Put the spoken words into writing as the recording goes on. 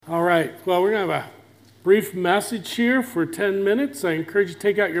right. Well, we're going to have a brief message here for 10 minutes. I encourage you to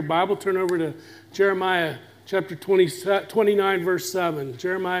take out your Bible, turn over to Jeremiah chapter 29, verse 7.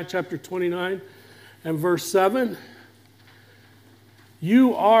 Jeremiah chapter 29 and verse 7.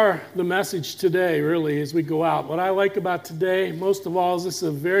 You are the message today, really, as we go out. What I like about today, most of all, is this is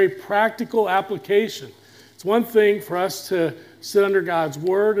a very practical application. It's one thing for us to sit under God's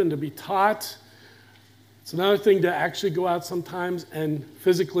word and to be taught. It's another thing to actually go out sometimes and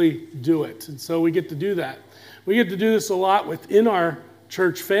physically do it. And so we get to do that. We get to do this a lot within our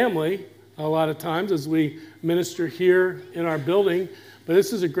church family, a lot of times as we minister here in our building. But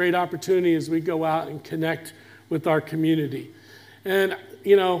this is a great opportunity as we go out and connect with our community. And,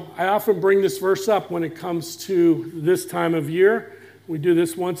 you know, I often bring this verse up when it comes to this time of year. We do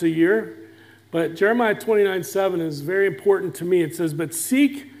this once a year. But Jeremiah 29:7 is very important to me. It says, "But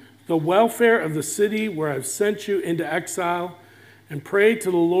seek the welfare of the city where I've sent you into exile, and pray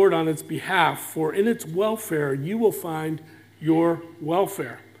to the Lord on its behalf, for in its welfare you will find your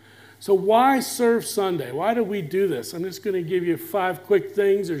welfare." So why serve Sunday? Why do we do this? I'm just going to give you 5 quick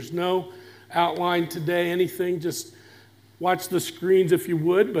things. There's no outline today, anything. Just watch the screens if you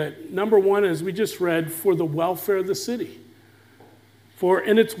would. But number 1, as we just read, for the welfare of the city. For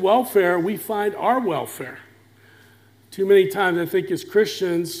in its welfare, we find our welfare. Too many times, I think, as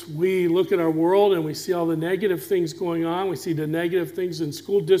Christians, we look at our world and we see all the negative things going on. We see the negative things in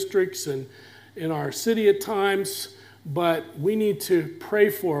school districts and in our city at times. But we need to pray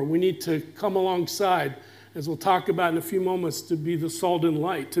for, we need to come alongside, as we'll talk about in a few moments, to be the salt and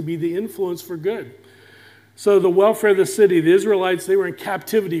light, to be the influence for good. So the welfare of the city, the Israelites, they were in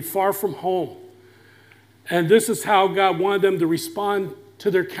captivity, far from home. And this is how God wanted them to respond to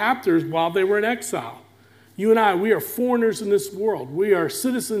their captors while they were in exile. You and I, we are foreigners in this world. We are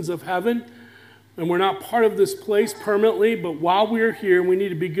citizens of heaven, and we're not part of this place permanently, but while we are here, we need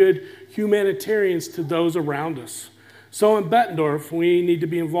to be good humanitarians to those around us. So in Bettendorf, we need to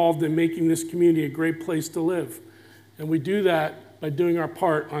be involved in making this community a great place to live. And we do that by doing our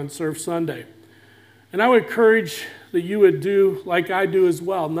part on Serve Sunday. And I would encourage that you would do like I do as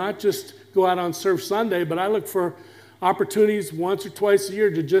well, not just go out on Serve Sunday, but I look for opportunities once or twice a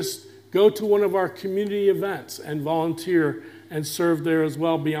year to just go to one of our community events and volunteer and serve there as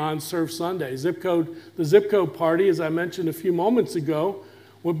well beyond Serve Sunday. The zip code party, as I mentioned a few moments ago,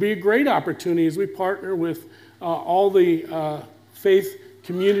 would be a great opportunity as we partner with all the faith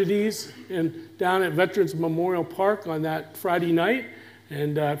communities and down at Veterans Memorial Park on that Friday night.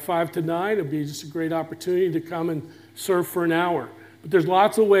 And at 5 to 9, it would be just a great opportunity to come and serve for an hour. But there's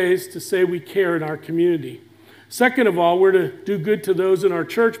lots of ways to say we care in our community. Second of all, we're to do good to those in our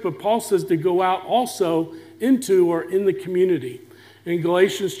church, but Paul says to go out also into or in the community. In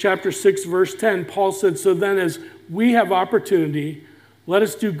Galatians chapter 6, verse 10, Paul said, "So then as we have opportunity, let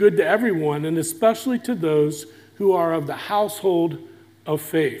us do good to everyone, and especially to those who are of the household of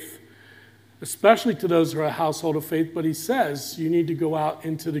faith." Especially to those who are a household of faith, but he says you need to go out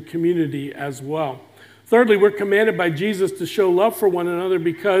into the community as well. Thirdly, we're commanded by Jesus to show love for one another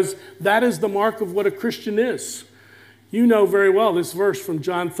because that is the mark of what a Christian is. You know very well this verse from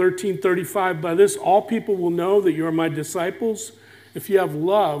John 13:35. "By this all people will know that you are my disciples if you have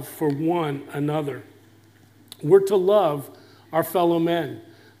love for one another." We're to love our fellow men.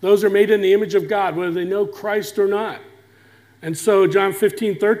 Those are made in the image of God, whether they know Christ or not. And so John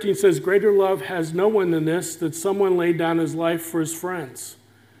 15:13 says, "Greater love has no one than this, that someone laid down his life for his friends."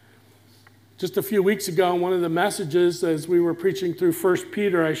 Just a few weeks ago, in one of the messages, as we were preaching through 1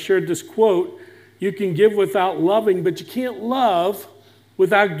 Peter, I shared this quote, "You can give without loving, but you can't love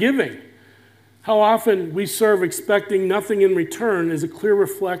without giving." How often we serve expecting nothing in return is a clear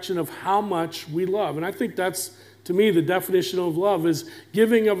reflection of how much we love. And I think that's, to me, the definition of love is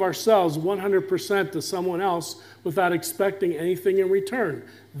giving of ourselves 100% to someone else without expecting anything in return.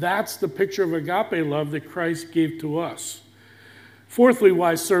 That's the picture of agape love that Christ gave to us. Fourthly,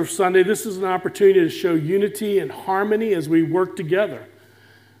 why serve Sunday? This is an opportunity to show unity and harmony as we work together.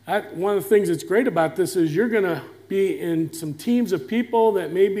 One of the things that's great about this is you're going to be in some teams of people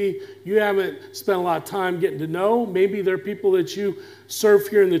that maybe you haven't spent a lot of time getting to know. Maybe they're people that you serve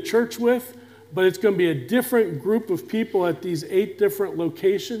here in the church with, but it's going to be a different group of people at these 8 different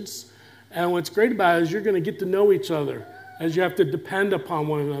locations. And what's great about it is you're going to get to know each other as you have to depend upon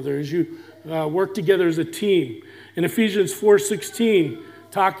one another, as you work together as a team. In Ephesians 4:16,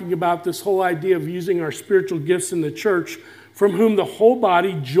 talking about this whole idea of using our spiritual gifts in the church, "From whom the whole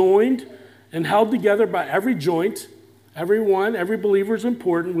body, joined and held together by every joint," every believer is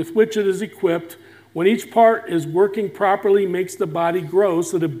important, "with which it is equipped, when each part is working properly, makes the body grow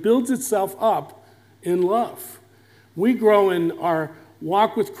so that it builds itself up in love." We grow in our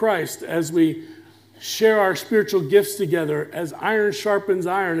walk with Christ, as we share our spiritual gifts together, as iron sharpens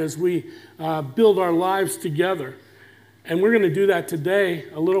iron, as we build our lives together. And we're going to do that today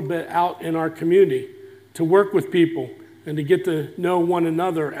a little bit out in our community, to work with people and to get to know one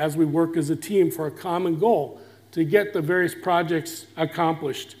another as we work as a team for a common goal, to get the various projects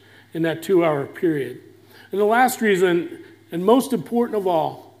accomplished in that 2-hour period. And the last reason, and most important of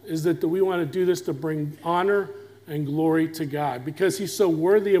all, is that we want to do this to bring honor and glory to God, because he's so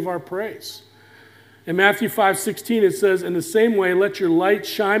worthy of our praise. In Matthew 5:16, it says, "In the same way, let your light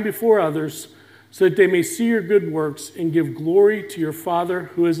shine before others, so that they may see your good works and give glory to your Father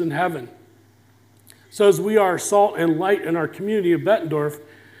who is in heaven." So as we are salt and light in our community of Bettendorf,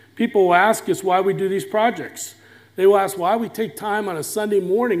 people will ask us why we do these projects. They will ask why we take time on a Sunday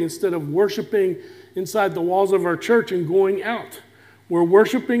morning instead of worshiping inside the walls of our church and going out. We're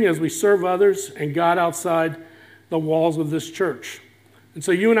worshiping as we serve others and God outside the walls of this church. And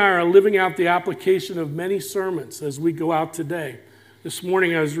so you and I are living out the application of many sermons as we go out today. This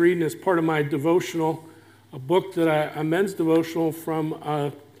morning I was reading, as part of my devotional, a book a men's devotional from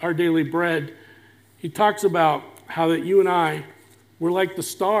Our Daily Bread. He talks about how that you and I, we're like the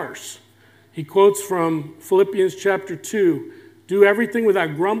stars. He quotes from Philippians chapter 2, "Do everything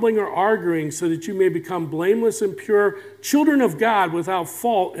without grumbling or arguing, so that you may become blameless and pure, children of God without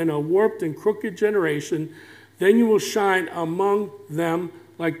fault in a warped and crooked generation. Then you will shine among them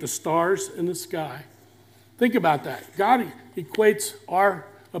like the stars in the sky." Think about that. God equates our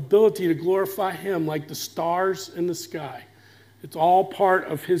ability to glorify him like the stars in the sky. It's all part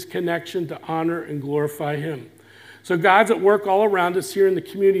of his connection to honor and glorify him. So God's at work all around us here in the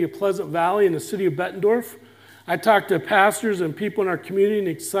community of Pleasant Valley in the city of Bettendorf. I talk to pastors and people in our community, and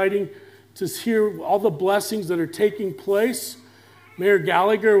it's exciting to hear all the blessings that are taking place. Mayor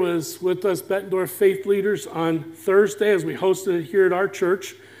Gallagher was with us, Bettendorf faith leaders, on Thursday as we hosted it here at our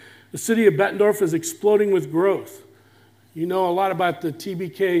church. The city of Bettendorf is exploding with growth. You know a lot about the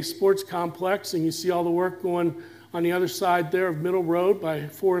TBK Sports Complex, and you see all the work going on the other side there of Middle Road by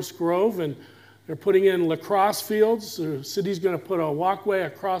Forest Grove, and they're putting in lacrosse fields. The city's going to put a walkway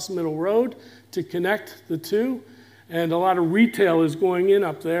across Middle Road to connect the two, and a lot of retail is going in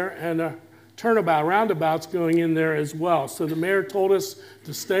up there, and a roundabout's going in there as well. So the mayor told us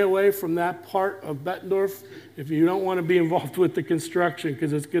to stay away from that part of Bettendorf if you don't want to be involved with the construction,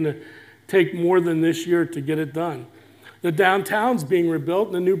 because it's going to take more than this year to get it done. The downtown's being rebuilt,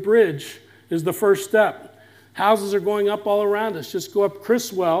 and the new bridge is the first step. Houses are going up all around us. Just go up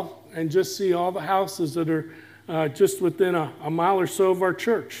Criswell and just see all the houses that are just within a mile or so of our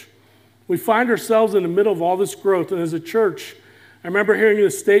church. We find ourselves in the middle of all this growth, and as a church, I remember hearing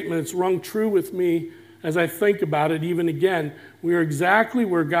this statement. It's rung true with me as I think about it even again. We are exactly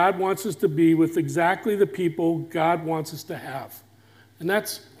where God wants us to be, with exactly the people God wants us to have. And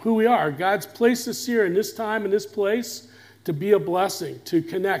that's who we are. God's placed us here in this time, in this place, to be a blessing, to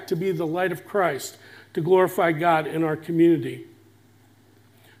connect, to be the light of Christ, to glorify God in our community.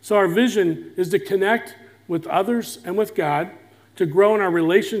 So our vision is to connect with others and with God, to grow in our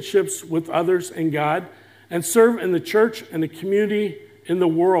relationships with others and God, and serve in the church and the community in the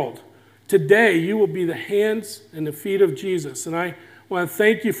world. Today, you will be the hands and the feet of Jesus, and I want to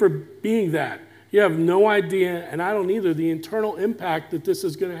thank you for being that. You have no idea, and I don't either, the internal impact that this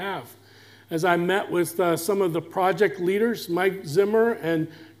is going to have. As I met with some of the project leaders, Mike Zimmer and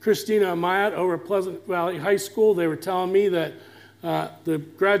Christina Amayat over at Pleasant Valley High School, they were telling me that the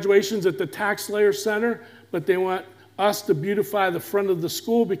graduation's at the TaxSlayer Center, but they want us to beautify the front of the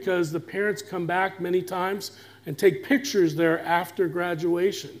school because the parents come back many times and take pictures there after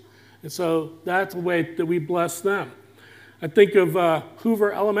graduation. And so that's the way that we bless them. I think of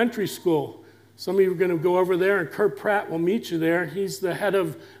Hoover Elementary School. Some of you are going to go over there, and Kurt Pratt will meet you there. He's the head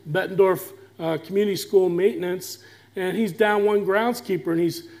of Bettendorf Community School Maintenance, and he's down one groundskeeper, and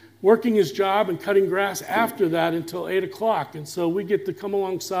he's working his job and cutting grass after that until 8 o'clock. And so we get to come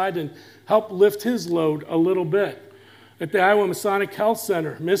alongside and help lift his load a little bit. At the Iowa Masonic Health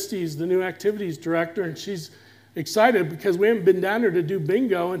Center, Misty's the new activities director, and she's excited because we haven't been down there to do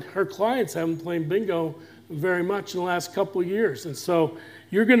bingo, and her clients haven't played bingo very much in the last couple of years. And so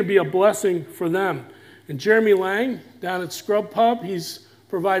you're going to be a blessing for them. And Jeremy Lang down at Scrub Pub, he's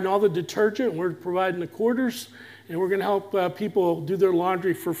providing all the detergent. We're providing the quarters, and we're going to help people do their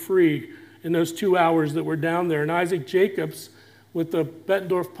laundry for free in those 2 hours that we're down there. And Isaac Jacobs with the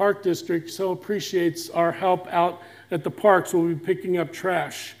Bettendorf Park District so appreciates our help out at the parks. We'll be picking up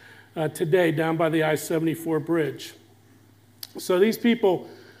trash today down by the I-74 bridge. So these people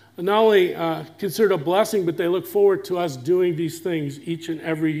not only consider it a blessing, but they look forward to us doing these things each and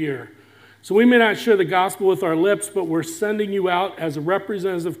every year. So we may not share the gospel with our lips, but we're sending you out as a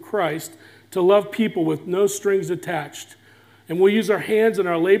representative of Christ to love people with no strings attached. And we'll use our hands and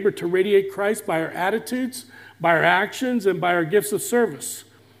our labor to radiate Christ by our attitudes, by our actions, and by our gifts of service.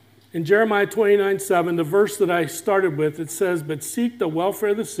 In Jeremiah 29:7, the verse that I started with, it says, "But seek the welfare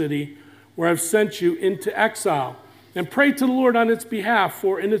of the city where I've sent you into exile, and pray to the Lord on its behalf,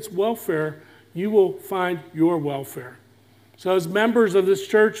 for in its welfare you will find your welfare." So as members of this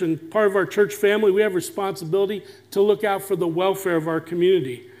church and part of our church family, we have responsibility to look out for the welfare of our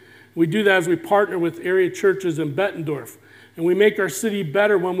community. We do that as we partner with area churches in Bettendorf. And we make our city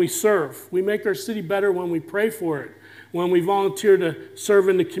better when we serve. We make our city better when we pray for it, when we volunteer to serve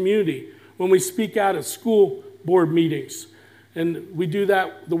in the community, when we speak out at school board meetings. And we do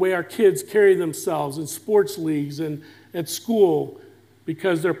that the way our kids carry themselves in sports leagues and at school,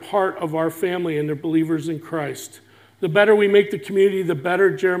 because they're part of our family and they're believers in Christ. The better we make the community, the better,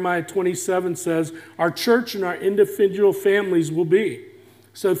 Jeremiah 27 says, our church and our individual families will be.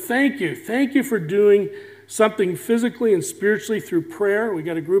 So thank you. Thank you for doing something physically and spiritually through prayer. We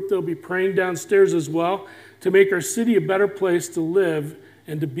got a group that will be praying downstairs as well to make our city a better place to live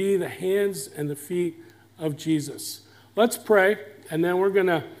and to be the hands and the feet of Jesus. Let's pray, and then we're going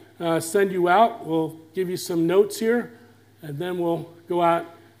to send you out. We'll give you some notes here, and then we'll go out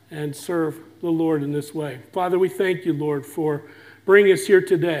and serve the Lord in this way. Father, we thank you, Lord, for bringing us here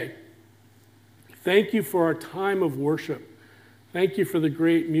today. Thank you for our time of worship. Thank you for the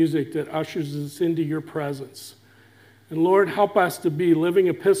great music that ushers us into your presence. And Lord, help us to be living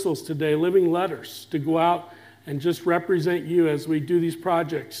epistles today, living letters, to go out and just represent you as we do these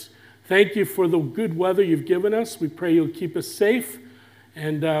projects. Thank you for the good weather you've given us. We pray you'll keep us safe.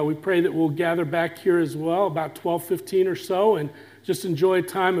 And we pray that we'll gather back here as well, about 12:15 or so, and just enjoy a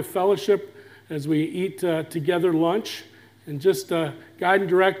time of fellowship as we eat together lunch. And just guide and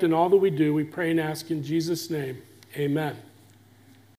direct in all that we do. We pray and ask in Jesus' name. Amen.